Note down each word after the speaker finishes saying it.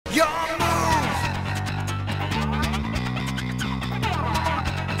Your move.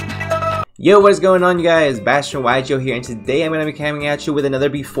 Yo, what is going on, you guys? Bashtian here, and today I'm going to be coming at you with another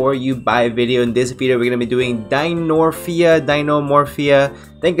before you buy video. In this video, we're going to be doing Dinorphia.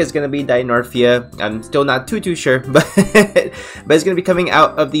 I think it's going to be Dinorphia. I'm still not too sure, but it's going to be coming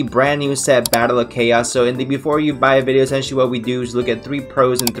out of the brand new set Battle of Chaos. So in the before you buy video, essentially what we do is look at 3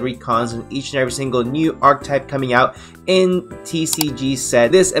 pros and 3 cons in each and every single new archetype coming out in TCG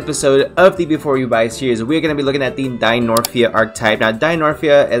set. This episode of the before you buy series, we're going to be looking at the Dinorphia archetype. Now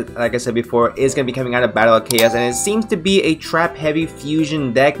Dinorphia, like I said before, is going to be coming out of Battle of Chaos, and it seems to be a trap heavy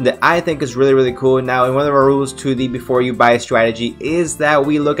fusion deck that I think is really cool. Now, and one of our rules to the before you buy strategy is that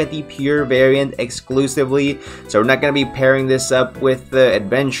we look at the pure variant exclusively. So we're not going to be pairing this up with the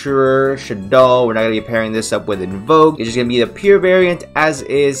Adventurer, Shadow. We're not going to be pairing this up with Invoke. It's just going to be the pure variant as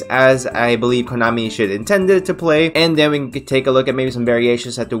is, as I believe Konami should intend it to play. And then we can take a look at maybe some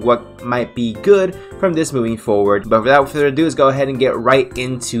variations as to what might be good from this moving forward. But without further ado, let's go ahead and get right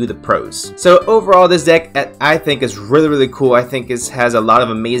into the pros. So overall, this deck I think is really cool. I think it has a lot of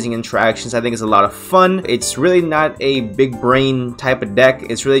amazing interactions. I think it's a lot of fun. It's really not a big brain type of deck.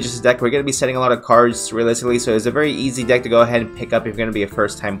 It's really just a deck we're going to be setting a lot of cards realistically, so it's a very easy deck to go ahead and pick up if you're going to be a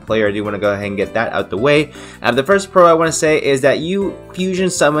first time player. I do want to go ahead and get that out the way. The first pro I want to say is that you fusion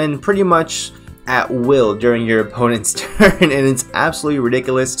summon pretty much at will during your opponent's turn, and it's absolutely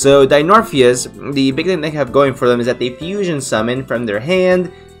ridiculous. So Dinorphias, the big thing they have going for them is that they fusion summon from their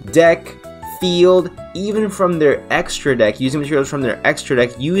hand, deck, field, even from their extra deck, using materials from their extra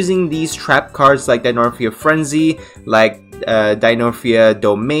deck, using these trap cards like Dinorphia Frenzy, like Dinorphia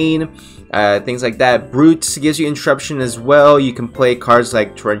Domain, things like that. Brute gives you interruption as well. You can play cards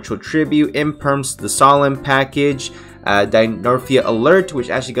like Torrential Tribute, Imperms, the Solemn package, Dinorphia Alert, which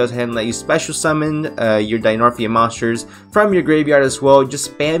actually goes ahead and let you special summon your Dinorphia monsters from your graveyard as well,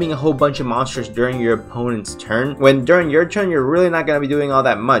 just spamming a whole bunch of monsters during your opponent's turn, when during your turn you're really not going to be doing all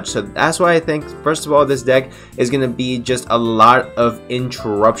that much. So that's why I think, first of all, this deck is going to be just a lot of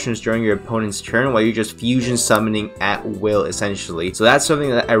interruptions during your opponent's turn while you're just fusion summoning at will, essentially. So that's something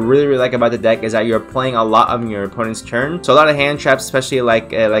that I really like about the deck, is that you're playing a lot on your opponent's turn. So a lot of hand traps, especially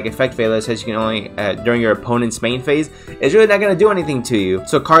like Effect Failure, says you can only during your opponent's main phase, it's really not going to do anything to you.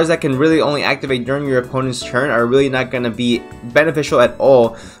 So cards that can really only activate during your opponent's turn are really not going to be beneficial at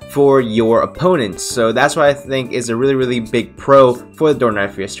all for your opponents. So that's what I think is a really big pro for the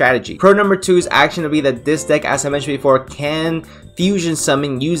Dinorphia strategy. Pro number 2 is actually going to be that this deck, as I mentioned before, can fusion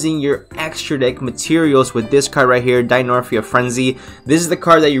summon using your extra deck materials with this card right here, Dinorphia Frenzy. This is the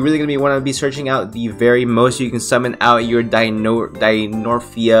card that you're really going to want to be searching out the very most. You can summon out your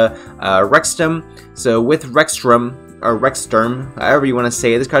Dinorphia Rexsturm. So with Rexsturm, or Rexsturm, however you want to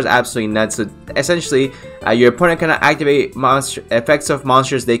say it, this card is absolutely nuts. So essentially, your opponent cannot activate monster effects of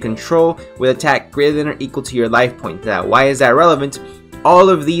monsters they control with attack greater than or equal to your life point. Now, why is that relevant? All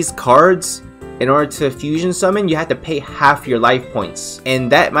of these cards, in order to fusion summon, you have to pay half your life points,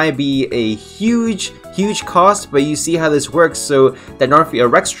 and that might be a huge cost, but you see how this works. So Dinorphia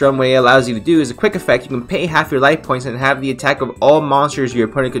Rexsturm, what it allows you to do is a quick effect. You can pay half your life points and have the attack of all monsters your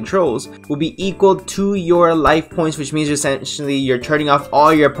opponent controls will be equal to your life points, which means essentially you're turning off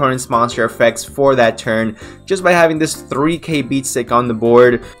all your opponent's monster effects for that turn just by having this 3k beat stick on the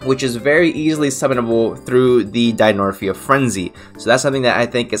board, which is very easily summonable through the Dinorphia Frenzy. So that's something that I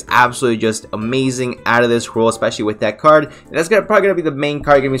think is absolutely just amazing out of this rule, especially with that card. And that's probably going to be the main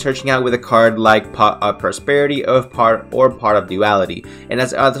card you're going to be searching out with a card like Prosperity of Part of Duality. And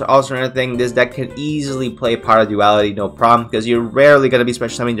that's also another thing, this deck can easily play Part of Duality no problem, because you're rarely going to be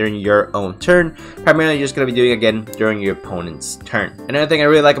special summoning during your own turn. Primarily you're just going to be doing again during your opponent's turn. Another thing I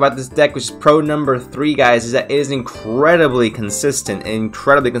really like about this deck, which is pro number 3, guys, is that it is incredibly consistent.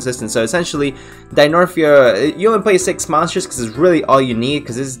 So essentially, Dinorphia, you only play 6 monsters because it's really all you need,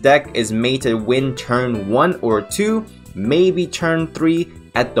 because this deck is made to win turn 1 or 2, maybe turn 3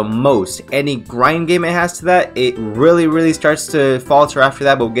 at the most. Any grind game it has to that, it really starts to falter after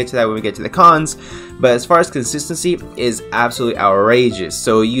that, but we'll get to that when we get to the cons. But as far as consistency, is absolutely outrageous.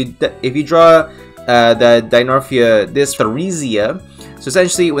 So if you draw the Dinorphia, this Theresia, so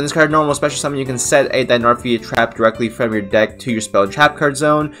essentially when this card normal special summon, you can set a Dinorphia trap directly from your deck to your spell and trap card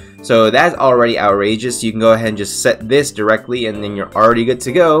zone. So that's already outrageous. You can go ahead and just set this directly, and then you're already good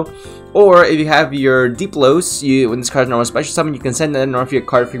to go. Or if you have your Diplos, when this card's normal special summon, you can send a Dinorphia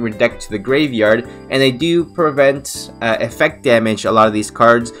card from your deck to the graveyard, and they do prevent effect damage, a lot of these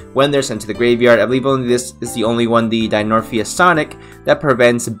cards, when they're sent to the graveyard. I believe only this is the only one, the Dinorphia Sonic, that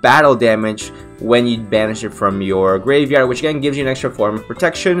prevents battle damage when you banish it from your graveyard, which again gives you an extra form of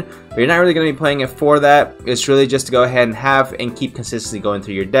protection, but you're not really going to be playing it for that. It's really just to go ahead and have and keep consistently going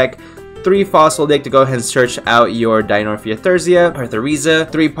through your deck. 3 Fossil Dig to go ahead and search out your Dinorphia Thurzia or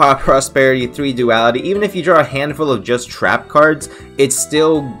Theriza, 3 Pop Prosperity, 3 Duality. Even if you draw a handful of just trap cards, it's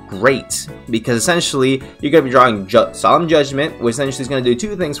still great, because essentially you're going to be drawing Solemn Judgment, which essentially is going to do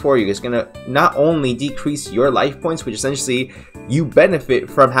 2 things for you. It's going to not only decrease your life points, which essentially you benefit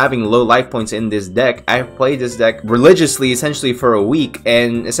from having low life points in this deck. I've played this deck religiously essentially for a week,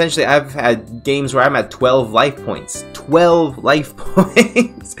 and essentially I've had games where I'm at 12 life points. 12 life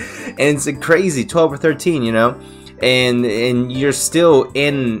points! And it's crazy, 12 or 13, you know? And you're still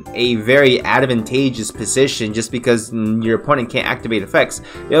in a very advantageous position just because your opponent can't activate effects.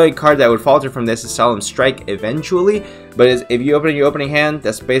 The only card that would falter from this is Solemn Strike eventually, but if you open your opening hand,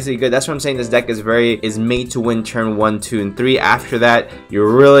 that's basically good. That's what I'm saying. This deck is made to win turn 1, 2, and 3. After that,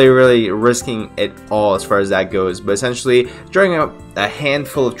 you're really risking it all as far as that goes. But essentially, drawing a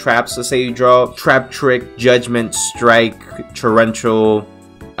handful of traps. Let's say you draw Trap Trick, Judgment, Strike, Torrential,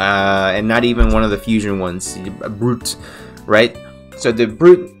 and not even one of the fusion ones, a Brute, right? So the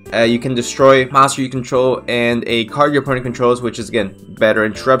Brute, you can destroy monster you control and a card your opponent controls, which is again better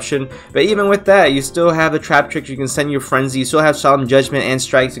interruption. But even with that, you still have the Trap Trick. You can send your Frenzy. You still have Solemn Judgment and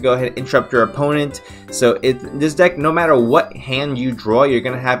Strike to go ahead and interrupt your opponent. So this deck, no matter what hand you draw, you're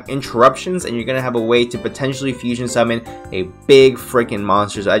gonna have interruptions, and you're gonna have a way to potentially fusion summon a big freaking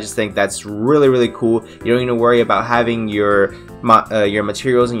monster. So I just think that's really cool. You don't need to worry about having your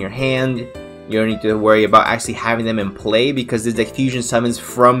materials in your hand. You don't need to worry about actually having them in play, because this deck fusion summons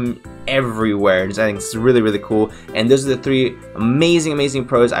from everywhere. I think it's really cool. And those are the 3 amazing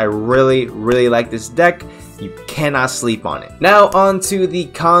pros. I really like this deck. You cannot sleep on it. Now on to the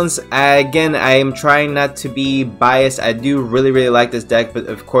cons. Again, I am trying not to be biased. I do really like this deck, but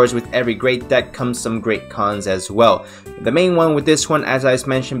of course with every great deck comes some great cons as well. The main one with this one, as I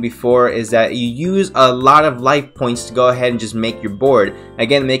mentioned before, is that you use a lot of life points to go ahead and just make your board.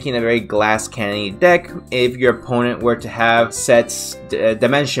 Again, making a very glass candy deck. If your opponent were to have sets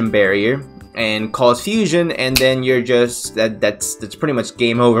Dimension Barrier and cause fusion, and then you're just that's pretty much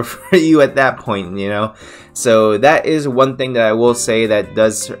game over for you at that point, you know. So that is one thing that I will say that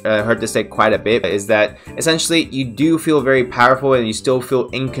does hurt this deck quite a bit, is that essentially you do feel very powerful and you still feel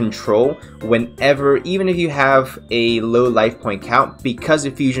in control whenever, even if you have a low life point count, because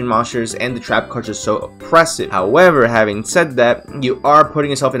the fusion monsters and the trap cards are so oppressive. However, having said that, you are putting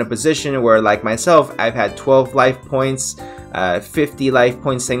yourself in a position where, like myself, I've had 12 life points, 50 life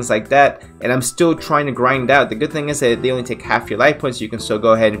points, things like that, and I'm still trying to grind out. The good thing is that they only take half your life points, so you can still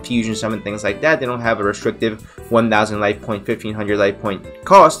go ahead and fusion summon things like that. They don't have a restrictive 1000 life point, 1500 life point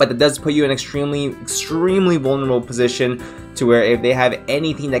cost, but it does put you in an extremely vulnerable position to where if they have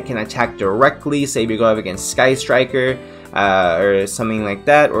anything that can attack directly, say if you go up against Sky Striker, or something like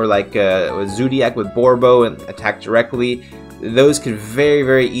that, or like Zodiac with Borbo and attack directly, those could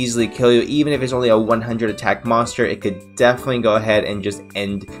very easily kill you. Even if it's only a 100 attack monster, it could definitely go ahead and just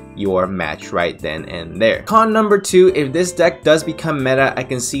end your match right then and there. Con number 2, if this deck does become meta, I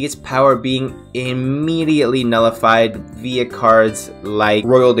can see its power being immediately nullified via cards like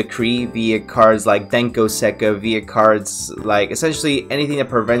Royal Decree, via cards like Denko Sekka, via cards like essentially anything that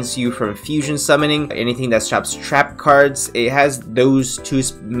prevents you from fusion summoning, anything that stops trap cards. It has those 2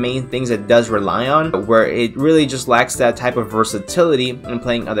 main things it does rely on, where it really just lacks that type of versatility in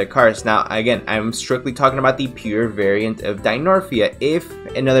playing other cards. Now again, I'm strictly talking about the pure variant of Dinorphia. If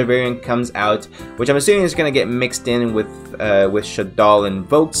another variant comes out, which I'm assuming is going to get mixed in with Shaddoll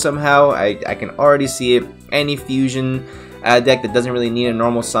invoked somehow, I can already see it. Any fusion deck that doesn't really need a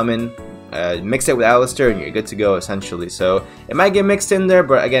normal summon, mix it with Alistair and you're good to go essentially. So it might get mixed in there,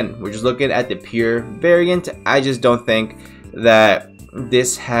 but again, we're just looking at the pure variant. I just don't think that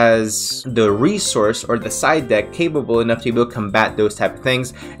this has the resource or the side deck capable enough to be able to combat those type of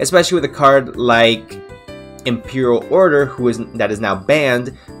things, especially with a card like Imperial Order, that is now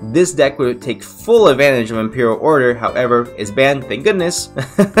banned. This deck would take full advantage of Imperial Order. However, it's banned, thank goodness.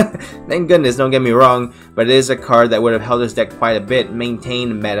 Thank goodness, don't get me wrong, but it is a card that would have held this deck quite a bit,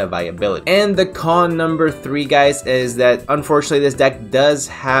 maintain meta viability. And the con number 3, guys, is that unfortunately this deck does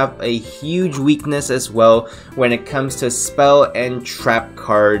have a huge weakness as well when it comes to spell and trap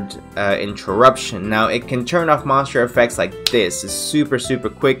card interruption. Now it can turn off monster effects like this. It's super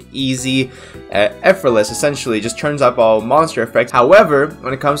quick, easy, effortless. Essentially just turns off all monster effects. However,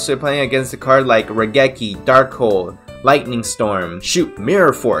 when it comes comes to playing against a card like Regeki, Darkhold, Lightning Storm,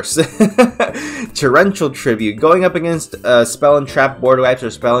 Mirror Force, Torrential Tribute, going up against Spell and Trap board wipes or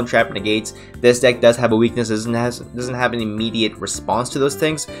Spell and Trap negates, this deck does have a weakness, doesn't have an immediate response to those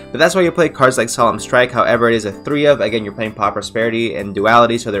things, but that's why you play cards like Solemn Strike. However, it is a 3 of, again, you're playing Pot Prosperity and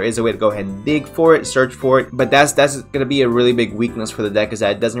Duality, so there is a way to go ahead and dig for it, search for it, but that's going to be a really big weakness for the deck, is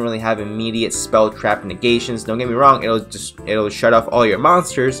that it doesn't really have immediate Spell Trap negations. Don't get me wrong, it'll shut off all your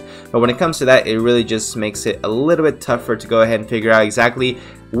monsters, but when it comes to that, it really just makes it a little bit tougher to go ahead and figure out exactly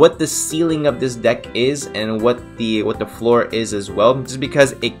what the ceiling of this deck is and what the floor is as well, just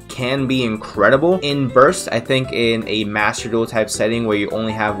because it can be incredible in burst. I think in a Master Duel type setting where you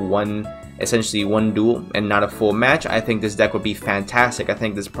only have essentially one duel and not a full match, I think this deck would be fantastic. I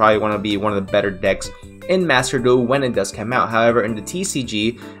think this probably want to be one of the better decks in Master Duel when it does come out. However, in the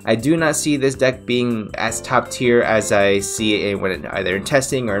TCG, I do not see this deck being as top tier as I see it when either in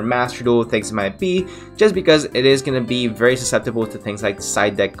testing or in Master Duel, things might be, just because it is going to be very susceptible to things like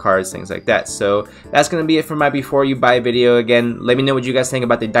side deck cards, things like that. So that's going to be it for my before you buy video. Again, let me know what you guys think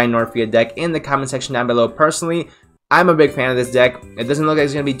about the Dinorphia deck in the comment section down below. Personally, I'm a big fan of this deck. It doesn't look like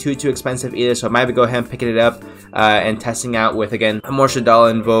it's going to be too expensive either, so I might go ahead and picking it up and testing out with, again, a more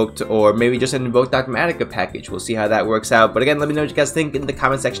Shadala invoked, or maybe just an invoked Dogmatica package. We'll see how that works out. But again, let me know what you guys think in the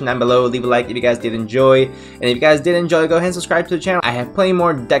comment section down below. Leave a like if you guys did enjoy. And if you guys did enjoy, go ahead and subscribe to the channel. I have plenty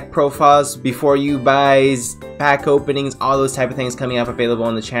more deck profiles, before you buys, pack openings, all those type of things coming up available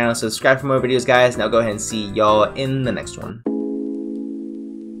on the channel. So subscribe for more videos, guys, and I'll go ahead and see y'all in the next one.